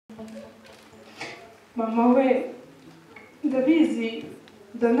mama we ndabizi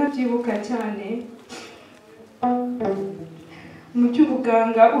ndanabyibuka cyane mu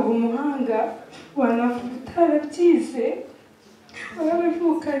cy'ubuganga uri umuhanga wanavuga utarabyize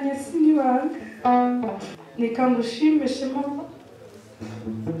warabivukanye sinibanga reka ngushimishe mama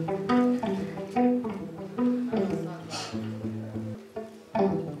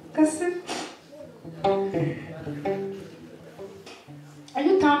kase ayo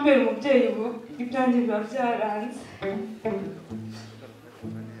utambera umubyeyi ibyanjye biba byaranze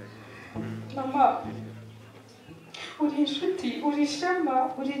mama uri inshuti uri ishema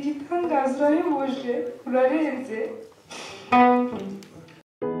uri igitangaza urahebuje urarenze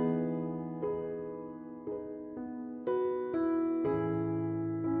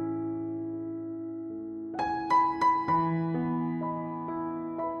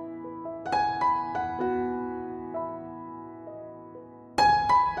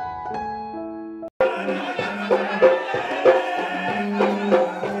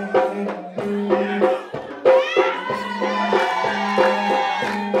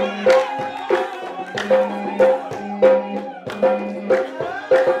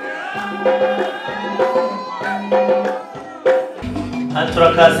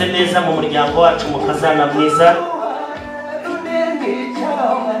turakaze neza mu muryango wacu mukazana mwiza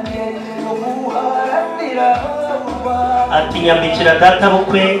ati nyambikira data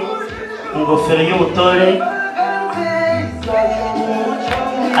bukwe ingofero y'ubutore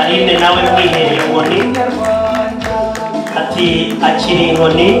Aline nawe mwihereye inkoni ati akiri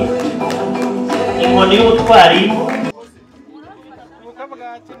inkoni y'ubutwari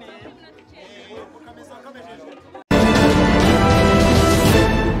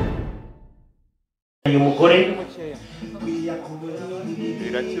uyu mugore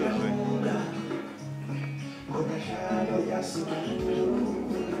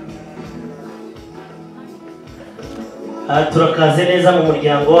turakaze neza mu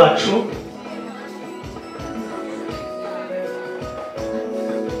muryango wacu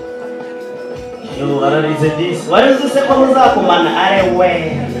ararize disi warize se ko muzakumana arewe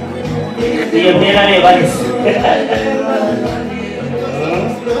iyo mpera reba ese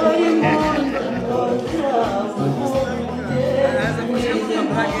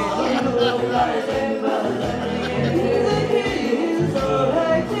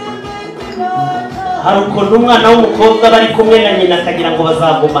hari ukuntu umwana w'umukobwa bari kumwe na nyina akagira ngo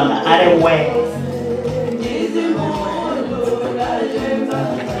bazagumana arewe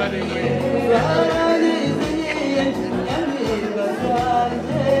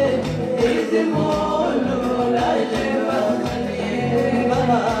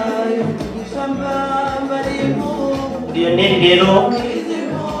Lionel rero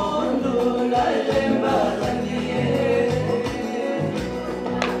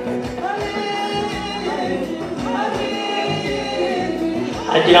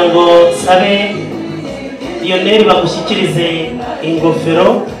agira ngo sabe Lionel bagushyikirize ingofero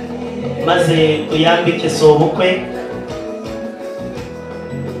maze uyambike sobukwe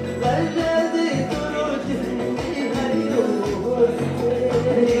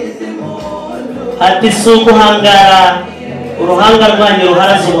ati suguhangara uruhanga rwanyu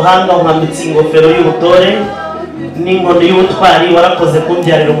ruharaze ubuhanga unkambitse ingofero y'ubutore n'inkoni y'ubutwari warakoze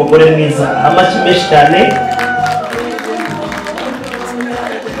kumbyarira umugore mwiza amashyi menshi cyane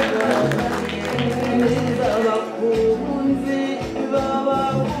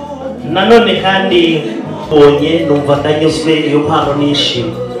nanone kandi bonye numva ndanyuzwe iyo mpano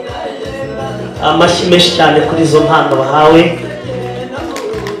nishimye amashyi menshi cyane kuri izo mpano bahawe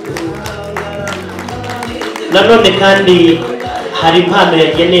nanone kandi hari impano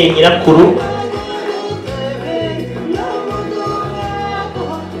yageneye nyirakuru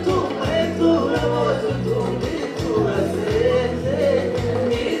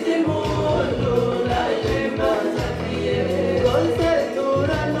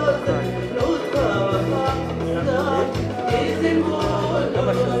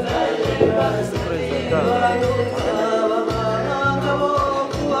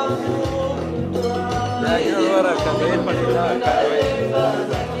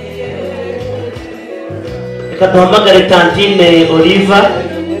reka duhamagare tantine Oliva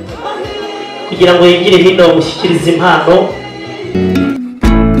kugira ngo yigire hino bamushyikirize impano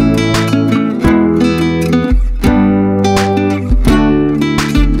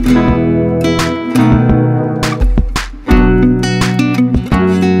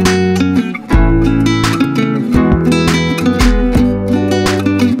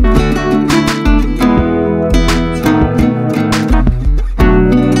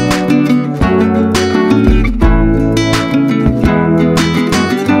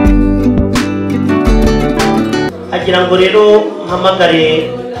nagira ngo rero mpamagare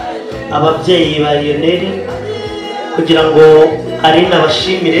ababyeyi ba Lionel kugira ngo ari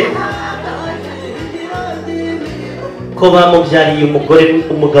nabashimire ko bamubyariye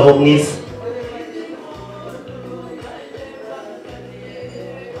umugabo mwiza.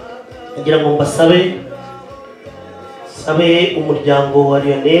 Nagira ngo mbasabe umuryango wa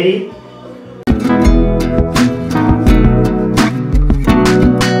Lionel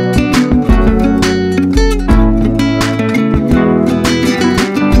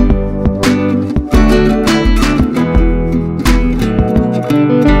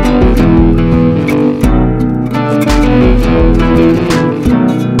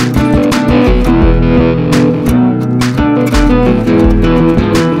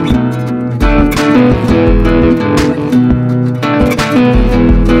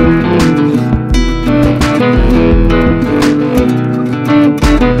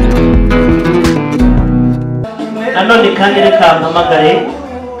nanone kandi reka mpamagare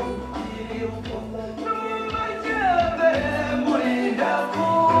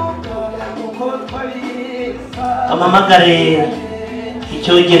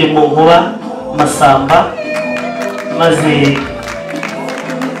icyogere mu nkuba Masamba maze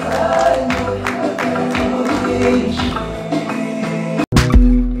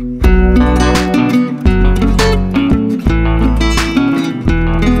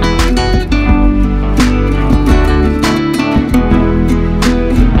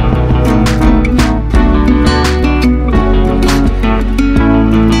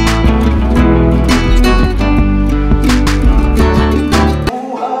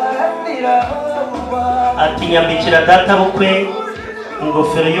nyambikira data bukwe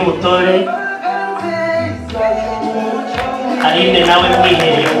ingofero y'ubutore Aline nawe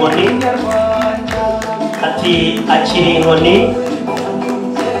mwihereye inkoni ati akiri inkoni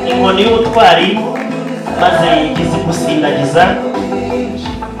y'ubutwari maze yigize gusindagiza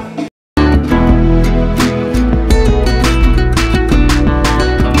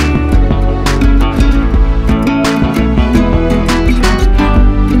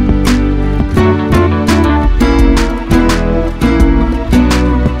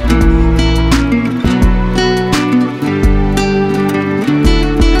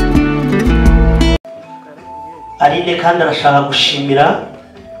Aline kandi arashaka gushimira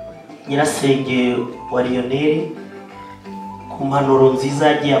nyirasenge wa Lionel ku mpanuro nziza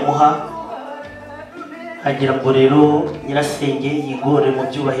yagiye amuha, agira ngo rero nyirasenge yigore mu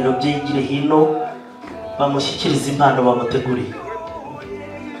byubahiro bye yigire hino bamushyikiriza impano bamuteguriye.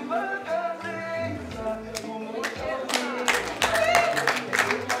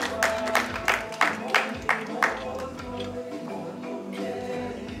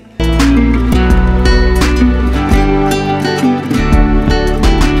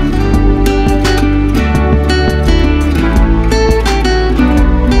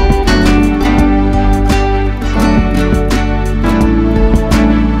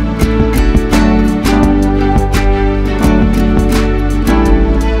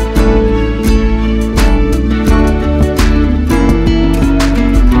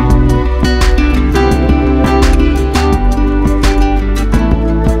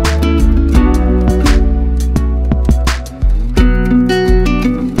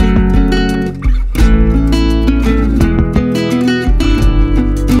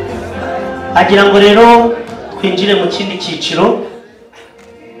 Agira ngo rero twinjire mu kindi cyiciro,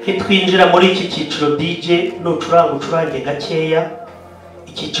 twinjira muri iki cyiciro DJ nucuranga ucurange gakeya,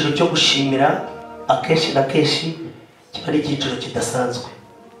 icyiciro cyo gushimira akenshi na kenshi kiba ari icyiciro kidasanzwe.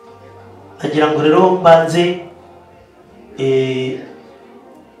 Agira ngo rero mbanze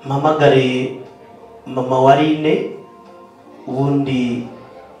mpamagare mama wa Aline ubundi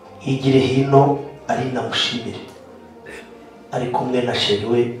yigire hino ari namushimire ari kumwe na sheri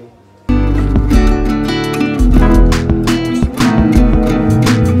we.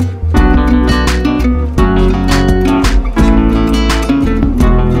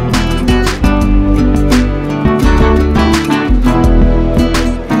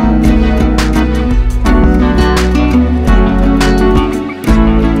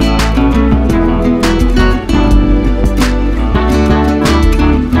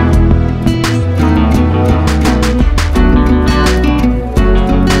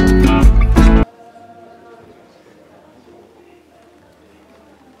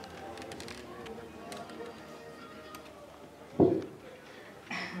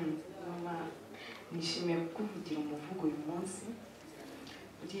 nishimiye kukuvugira umuvugo uyu munsi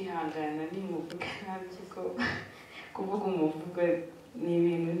urihangana nimuvuga nabi ko kuvuga umuvugo ni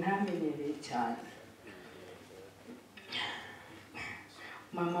ibintu ntamenyereye cyane.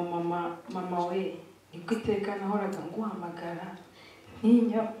 mama we nibwo iteka nahoraga nguhamagara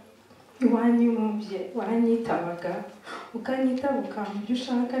ntinya iwanyumvye waranyitabaga ukanyitaba ukampa ibyo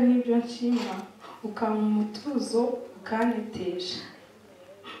ushaka n'ibyo nshima ukampa umutuzo ukanetesha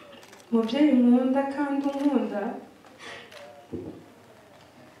muvyeyi nkunda kandi unkunda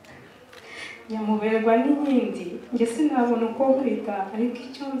nyamuberwa n'inkindi njye sinabona uko kwita ariko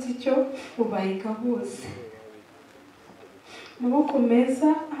icyo nzi cyo ubahiga bose maboko meza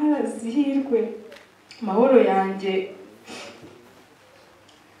harazihirwe mahoro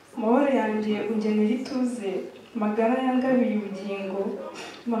yanjye ungenera ituze magara yangabiye ubugingo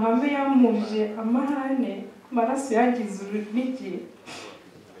mahame yamuje amahane maraso yangize urunigi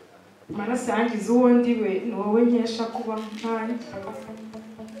maraso yangize uwo ndiwe ni wowe nkesha kuba nkanjye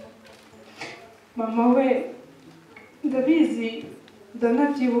mama we ndabizi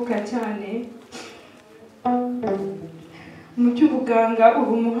ndanabyibuka cyane mu by'ubuganga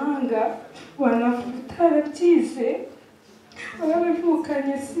uri umuhanga wanavuga utarabyize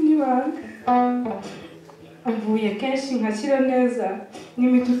warabivukanye sinibanga mvuye kenshi nkakira neza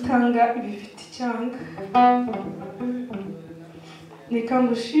n'imiti utanga ibifite icyanga reka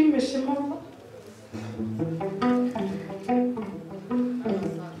ngushimishe mama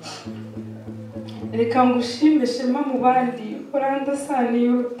reka ngushimishe mama mu bandi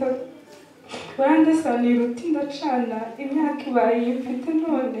urandasaniye uruti ndacana imyaka ibaye mfite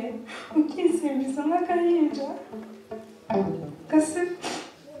none ukisimbiza nk'agahinja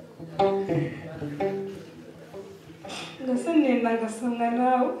nenda ngasomwa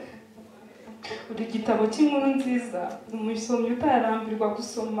nawe uri igitabo cy'inkuru nziza umusomyi utarambirwa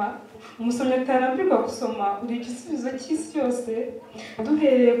gusoma uri igisubizo cy'isi yose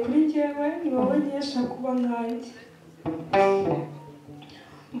duhereye kuri njyewe ni wowe nkesha kuba nkanjye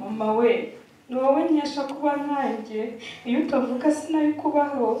mama we ni wowe nkesha kuba nkanjye iyo utavuga sinari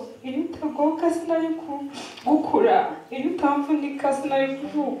kubaho iyo utagoka sinari gukura iyo utamvunika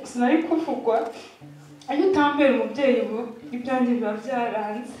sinari kuvugwa iyo utambera umubyeyi ibyanjye biba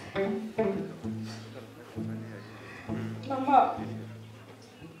byaranze mama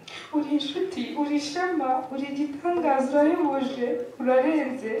uri inshuti uri ishema uri igitangaza urahebuje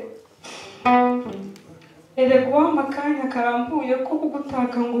urarenze erega uwampa akanya karambuye ko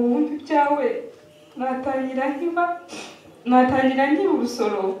kugutaka ngo wumve ibyawe natangira nkiba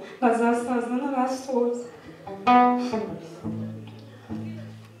urusoro nkazasaza ntarasoza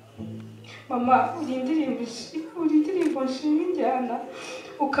mama uri indirimbo nshima injyana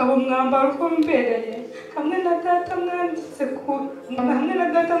ukaba umwambaro ukombereye hamwe na data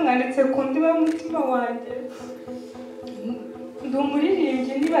mwanditse ku ndiba y'umutima wanjye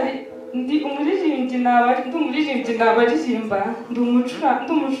ndi umuririmbyi nabaririmba ndi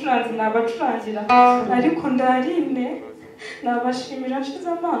umucuranzi nabacurangira ariko ndarine nabashimira nshize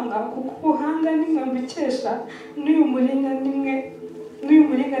amanga kuko ubuhanga nimwe mbikesha n'uyu muringa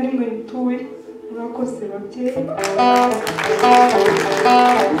nimwe nituye urakoze babyeyi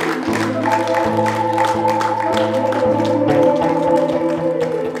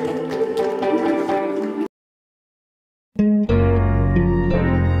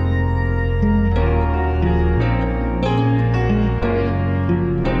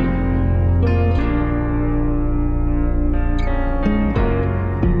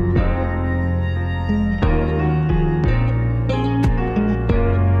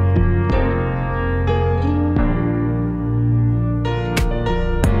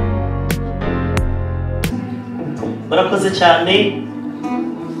murakoze cyane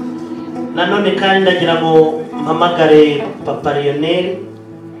nanone kandi ndagira ngo mpamagare papa Lionel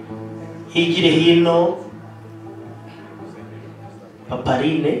higire hino papa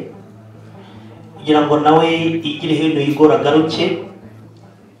Line kugira ngo nawe igire hino yigora garuke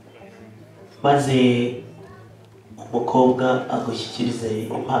maze umukobwa agushyikirize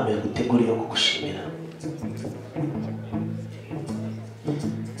impano yaguteguriye kugushimira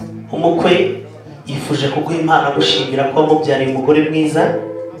umukwe yifuje kuguha impano agushimira ko wamubyariye umugore mwiza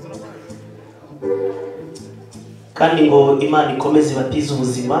kandi ngo Imana ikomeze ibatize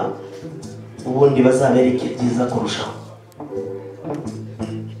ubuzima ubundi bazabereke byiza kurushaho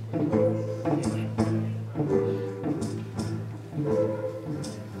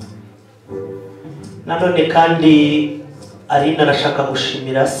nanone kandi Aline arashaka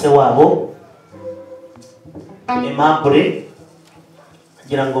gushimira se wabo Aimable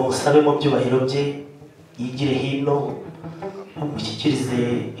kugira ngo musabe mu byubahiro bye yigire hino mushyikirize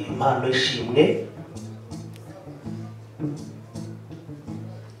impano y'ishimwe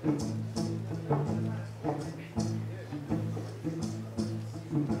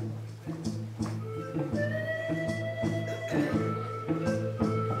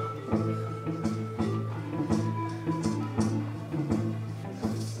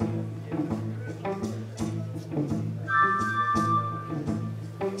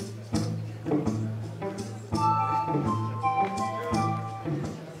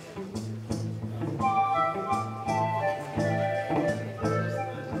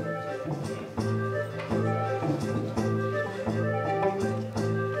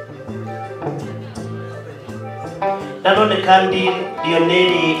nanone kandi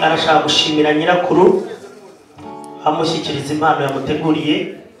Lionel arashaka gushimira nyirakuru amushyikiriza impano yamuteguriye.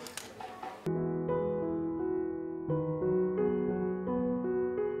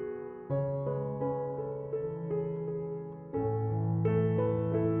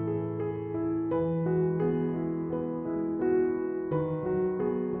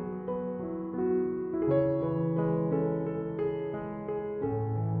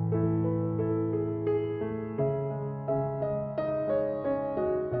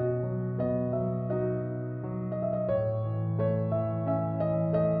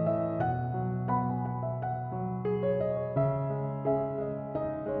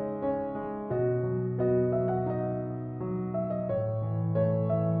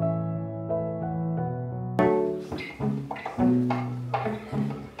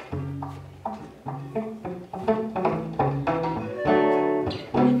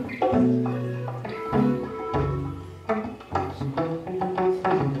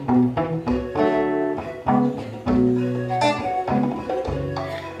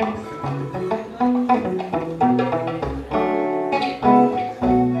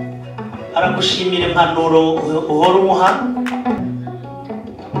 Aragushimira impanuro uhora umuha.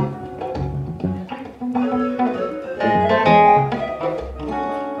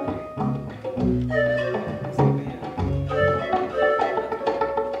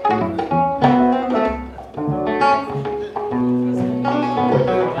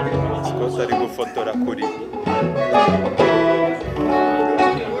 Ari gufotora kuri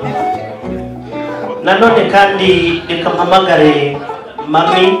nanone kandi reka mpamagare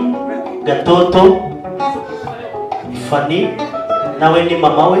mami Gatoto Fani nawe ni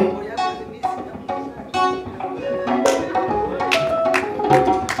mama we.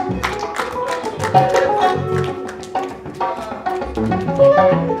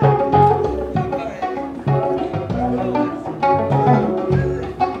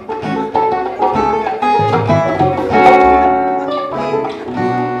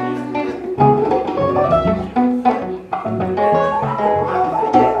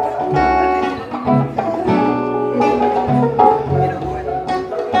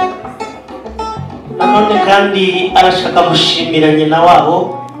 Kandi arashaka gushimira nyina wabo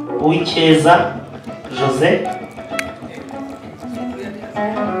Uwicyeza Jose.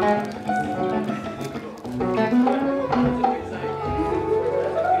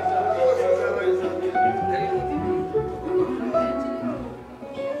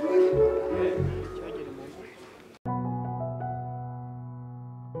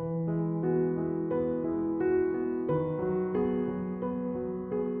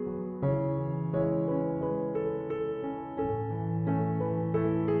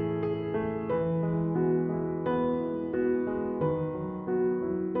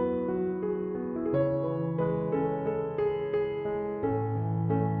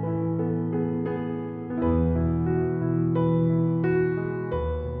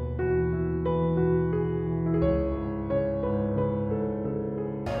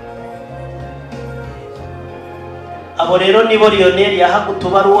 Abo rero nibo Lionel yahaga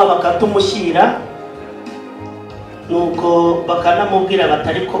utubaruwa bakatumushyira, nuko bakanamubwira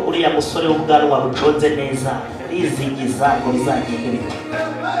batari ko uriya musore w'ubwanwa buconze neza rizigiza ngo bizagende bite.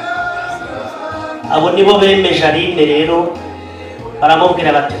 Abo nibo bemeje Aline rero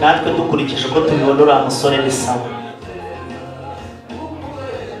baramubwira bati natwe dukurikije uko tubibona uriya musore ni sawa.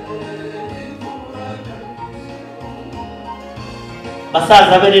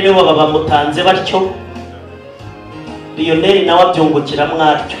 Basaza be rero baba bamutanze batyo, Lionel nawe abyungukira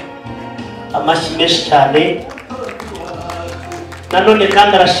mwatyo. Amashyi menshi cyane. Nanone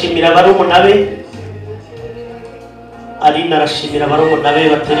kandi arashimira barumuna be, Aline arashimira barumuna be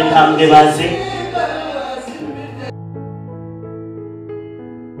batera intambwe baze.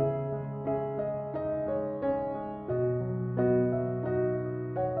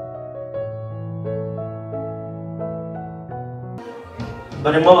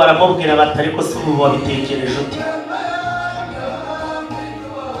 Barimo baramubwira batari ko se ubu wabitekereje uti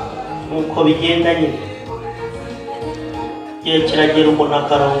uko bigenda nyine igihe kiragera umuntu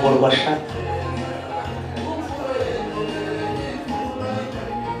akarongorwa sha.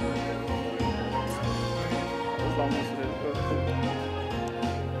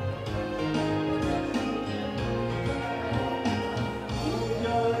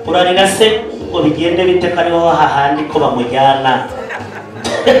 Urarira se ngo bigende bite ko ariho hahandi ko bamujyana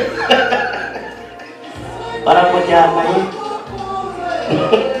baramujyana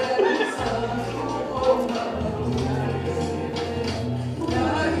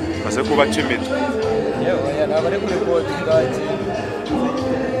maze kuba cimito yewe nabare kuri bodi ngaje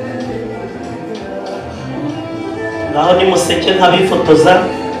ngaho ni museke nkabifotoza.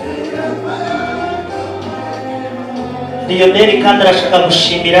 Lionel kandi arashaka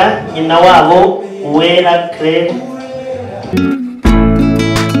gushimira nyina wabo Uwera Claire.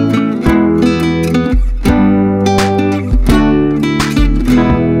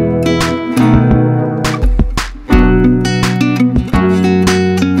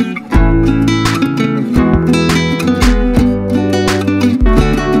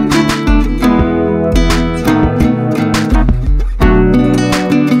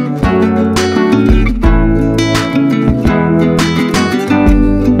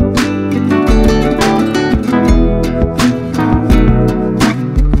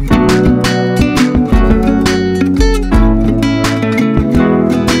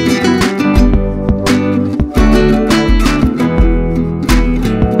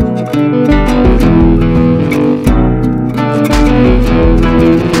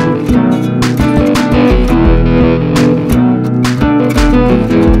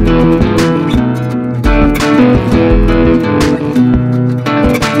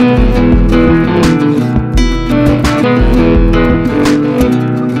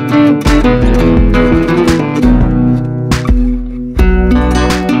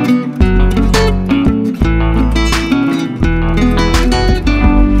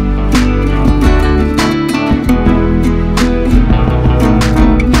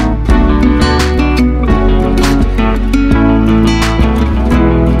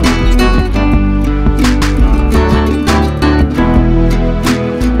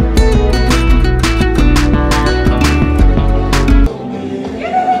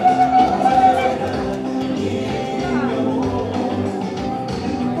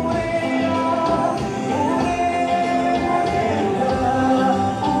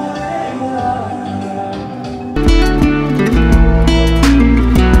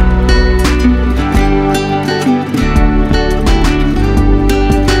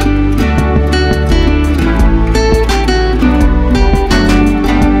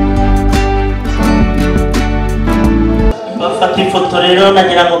 Ifoto rero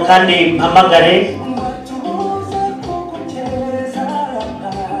nagira ngo kandi mpamagare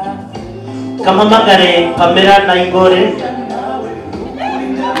Pamela na Igore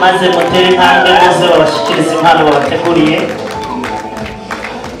maze mutere intambwe maze babashyikiriza impano babateguriye.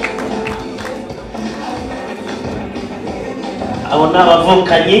 Abo ni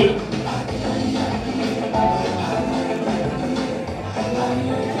abavukanyi.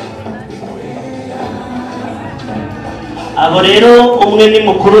 Abo rero umwe ni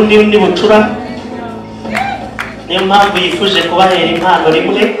mukuru ni bucura, niyo mpamvu yifuje kubahera impano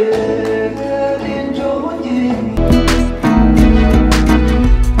rimwe.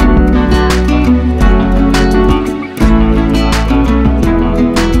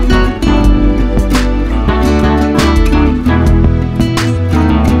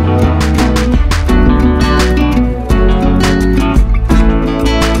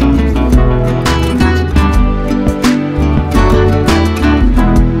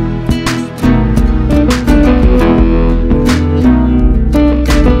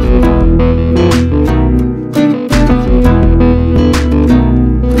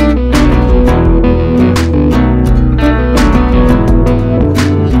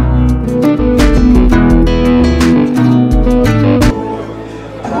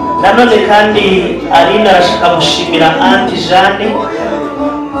 Nanone kandi Aline arashaka gushimira Anti Jeanne,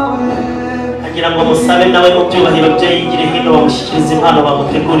 agira ngo musabe nawe mu byubahiro bye yigire hino bamushyikiriza impano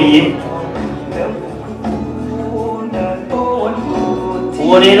bamuteguriye.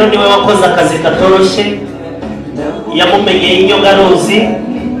 Uwo rero niwe wakoze akazi katoroshye, yamumenyeye inyogaruzi,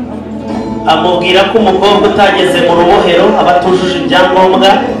 amubwira ko umukobwa utageze mu rubohero aba atujuje ibyangombwa.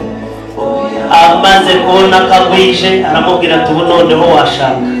 Amaze kubona kagwije aramubwira ati ubu noneho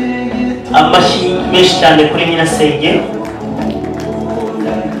washaka. Amashyi menshi cyane kuri nyirasenge.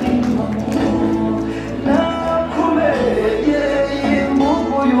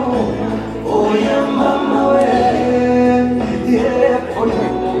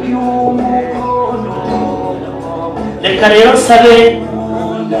 Reka rero nsabe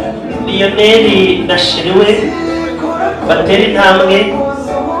Lionel na Shiriwe batera intambwe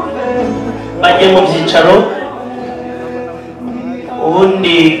bajye mu byicaro,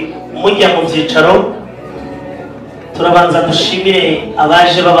 ubundi mujya mu byicaro turabanza dushimire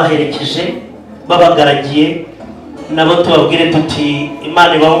abaje babaherekeje babagaragiye, nabo tubabwire tuti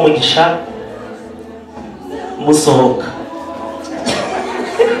Imana ibahe umugisha musohoka.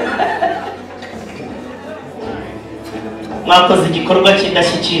 Mwakoze igikorwa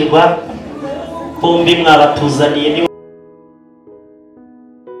cy'indashyikirwa, bombi mwabatuzaniye.